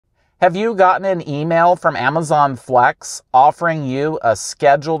Have you gotten an email from Amazon Flex offering you a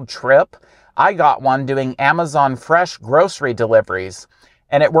scheduled trip? I got one doing Amazon Fresh grocery deliveries,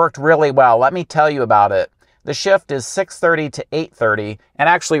 and it worked really well. Let me tell you about it. The shift is 6:30 to 8:30, and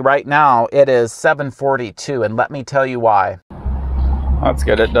actually right now it is 7:42, and let me tell you why. That's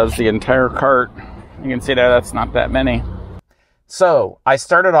good. It does the entire cart. You can see that's not that many. So I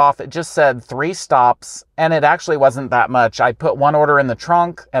started off, it just said 3 stops, and it actually wasn't that much. I put one order in the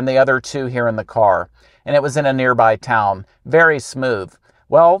trunk and the other 2 here in the car, and it was in a nearby town. Very smooth.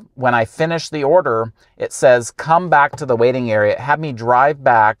 Well, when I finished the order, it says, come back to the waiting area. It had me drive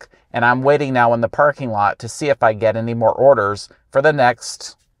back, and I'm waiting now in the parking lot to see if I get any more orders for the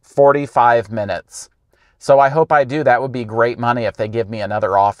next 45 minutes. So I hope I do. That would be great money if they give me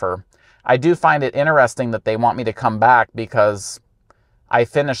another offer. I do find it interesting that they want me to come back because I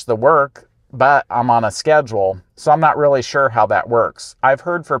finished the work, but I'm on a schedule, so I'm not really sure how that works. I've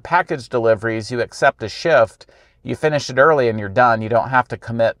heard for package deliveries, you accept a shift, you finish it early and you're done. You don't have to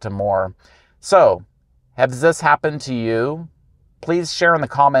commit to more. So, has this happened to you? Please share in the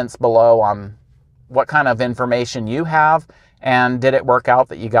comments below on what kind of information you have, and did it work out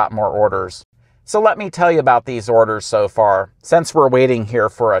that you got more orders? So let me tell you about these orders so far, since we're waiting here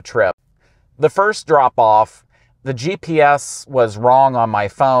for a trip. The first drop-off, the GPS was wrong on my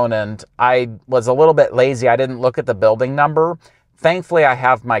phone, and I was a little bit lazy. I didn't look at the building number. Thankfully, I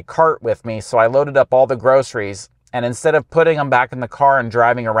have my cart with me, so I loaded up all the groceries, and instead of putting them back in the car and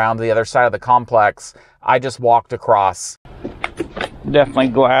driving around to the other side of the complex, I just walked across. Definitely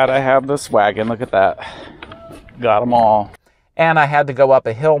glad I have this wagon. Look at that. Got them all. And I had to go up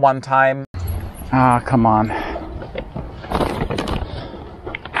a hill one time. Ah, come on.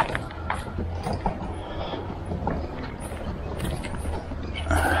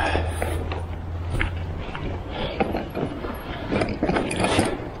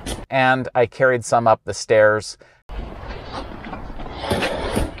 And I carried some up the stairs.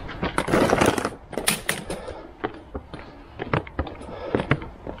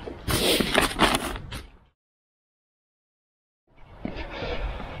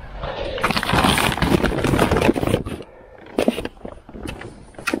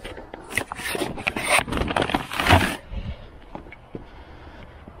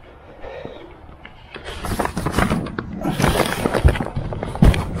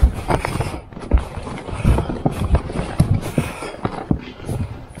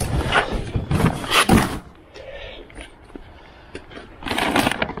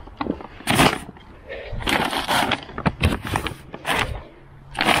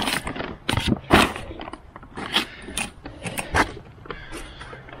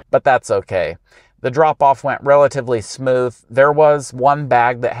 But that's okay. The drop-off went relatively smooth. There was one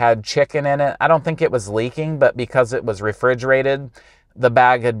bag that had chicken in it. I don't think it was leaking, but because it was refrigerated, the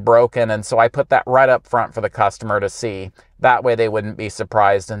bag had broken, and so I put that right up front for the customer to see. That way they wouldn't be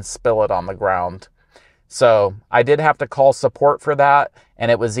surprised and spill it on the ground. So I did have to call support for that,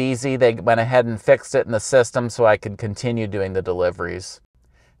 and it was easy. They went ahead and fixed it in the system so I could continue doing the deliveries.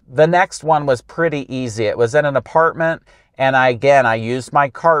 The next one was pretty easy. It was in an apartment, and I used my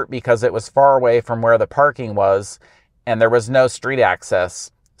cart because it was far away from where the parking was, and there was no street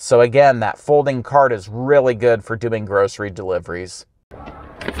access. So again, that folding cart is really good for doing grocery deliveries.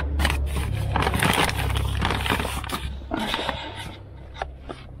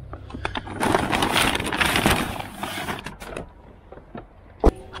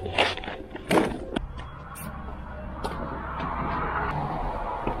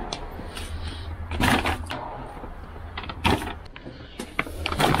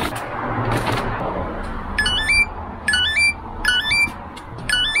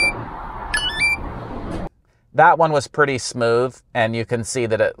 That one was pretty smooth, and you can see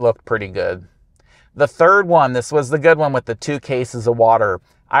that it looked pretty good. The third one, this was the good one with the 2 cases of water.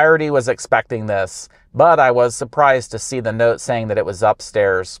 I already was expecting this, but I was surprised to see the note saying that it was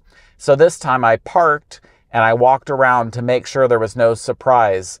upstairs. So this time I parked and I walked around to make sure there was no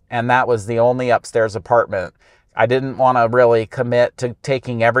surprise, and that was the only upstairs apartment. I didn't want to really commit to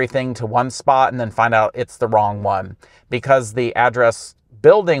taking everything to one spot and then find out it's the wrong one, because the address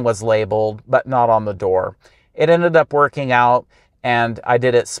building was labeled but not on the door. It ended up working out, and I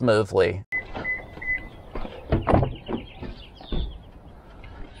did it smoothly.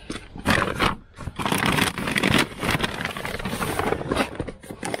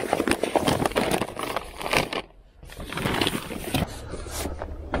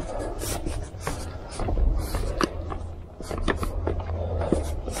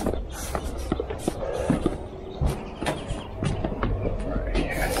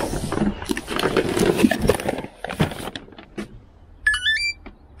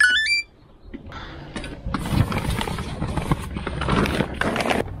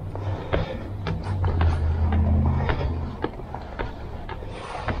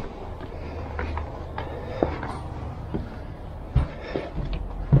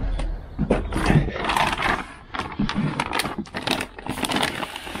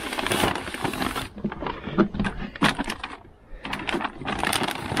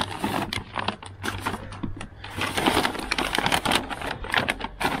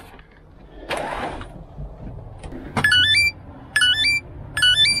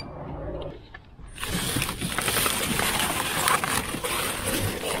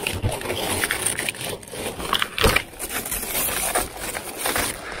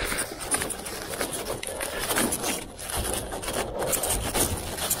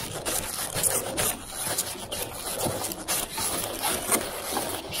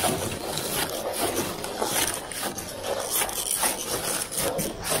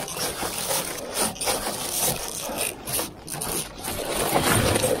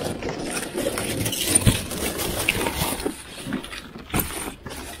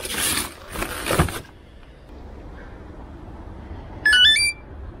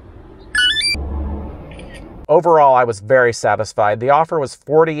 Overall, I was very satisfied. The offer was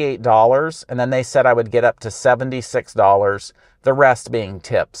 $48, and then they said I would get up to $76, the rest being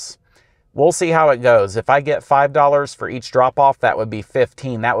tips. We'll see how it goes. If I get $5 for each drop-off, that would be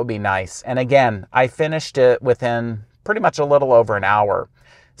 $15. That would be nice. And again, I finished it within pretty much a little over an hour.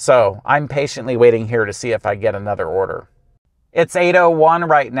 So I'm patiently waiting here to see if I get another order. It's 8:01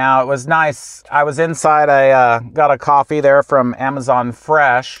 right now. It was nice. I was inside. I got a coffee there from Amazon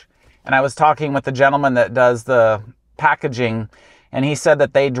Fresh, and I was talking with the gentleman that does the packaging, and he said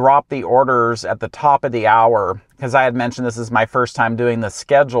that they drop the orders at the top of the hour, because I had mentioned this is my first time doing the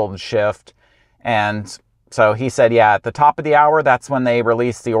scheduled shift. And so he said, yeah, at the top of the hour, that's when they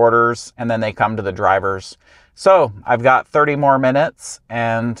release the orders, and then they come to the drivers. So I've got 30 more minutes,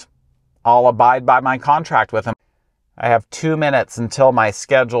 and I'll abide by my contract with him. I have 2 minutes until my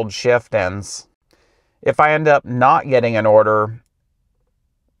scheduled shift ends. If I end up not getting an order,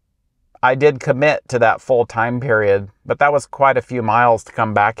 I did commit to that full time period, but that was quite a few miles to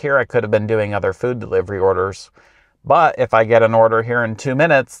come back here. I could have been doing other food delivery orders. But if I get an order here in 2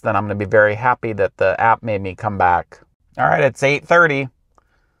 minutes, then I'm going to be very happy that the app made me come back. All right, it's 8:30.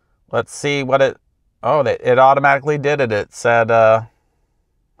 Let's see what it... Oh, it automatically did it. It said, All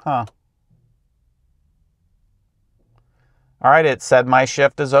right, it said my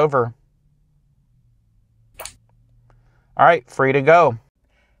shift is over. All right, free to go.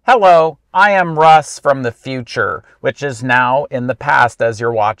 Hello, I am Russ from the future, which is now in the past as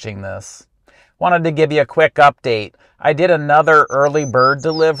you're watching this. Wanted to give you a quick update. I did another early bird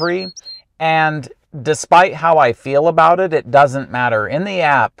delivery, and despite how I feel about it, it doesn't matter. In the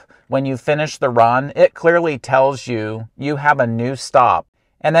app, when you finish the run, it clearly tells you you have a new stop.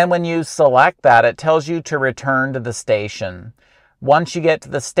 And then when you select that, it tells you to return to the station. Once you get to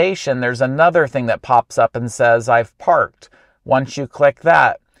the station, there's another thing that pops up and says, I've parked. Once you click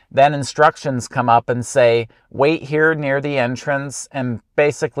that, then instructions come up and say, wait here near the entrance and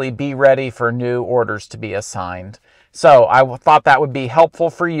basically be ready for new orders to be assigned. So I thought that would be helpful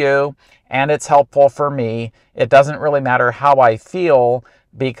for you, and it's helpful for me. It doesn't really matter how I feel,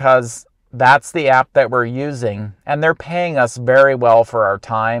 because that's the app that we're using, and they're paying us very well for our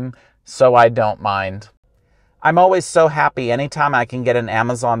time, so I don't mind. I'm always so happy anytime I can get an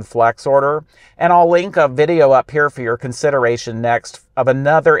Amazon Flex order, and I'll link a video up here for your consideration next of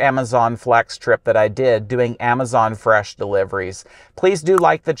another Amazon Flex trip that I did doing Amazon Fresh deliveries. Please do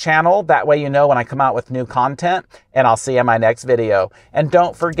like the channel, that way you know when I come out with new content, and I'll see you in my next video. And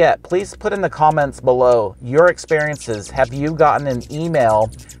don't forget, please put in the comments below your experiences. Have you gotten an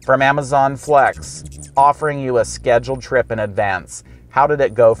email from Amazon Flex offering you a scheduled trip in advance? How did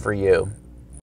it go for you?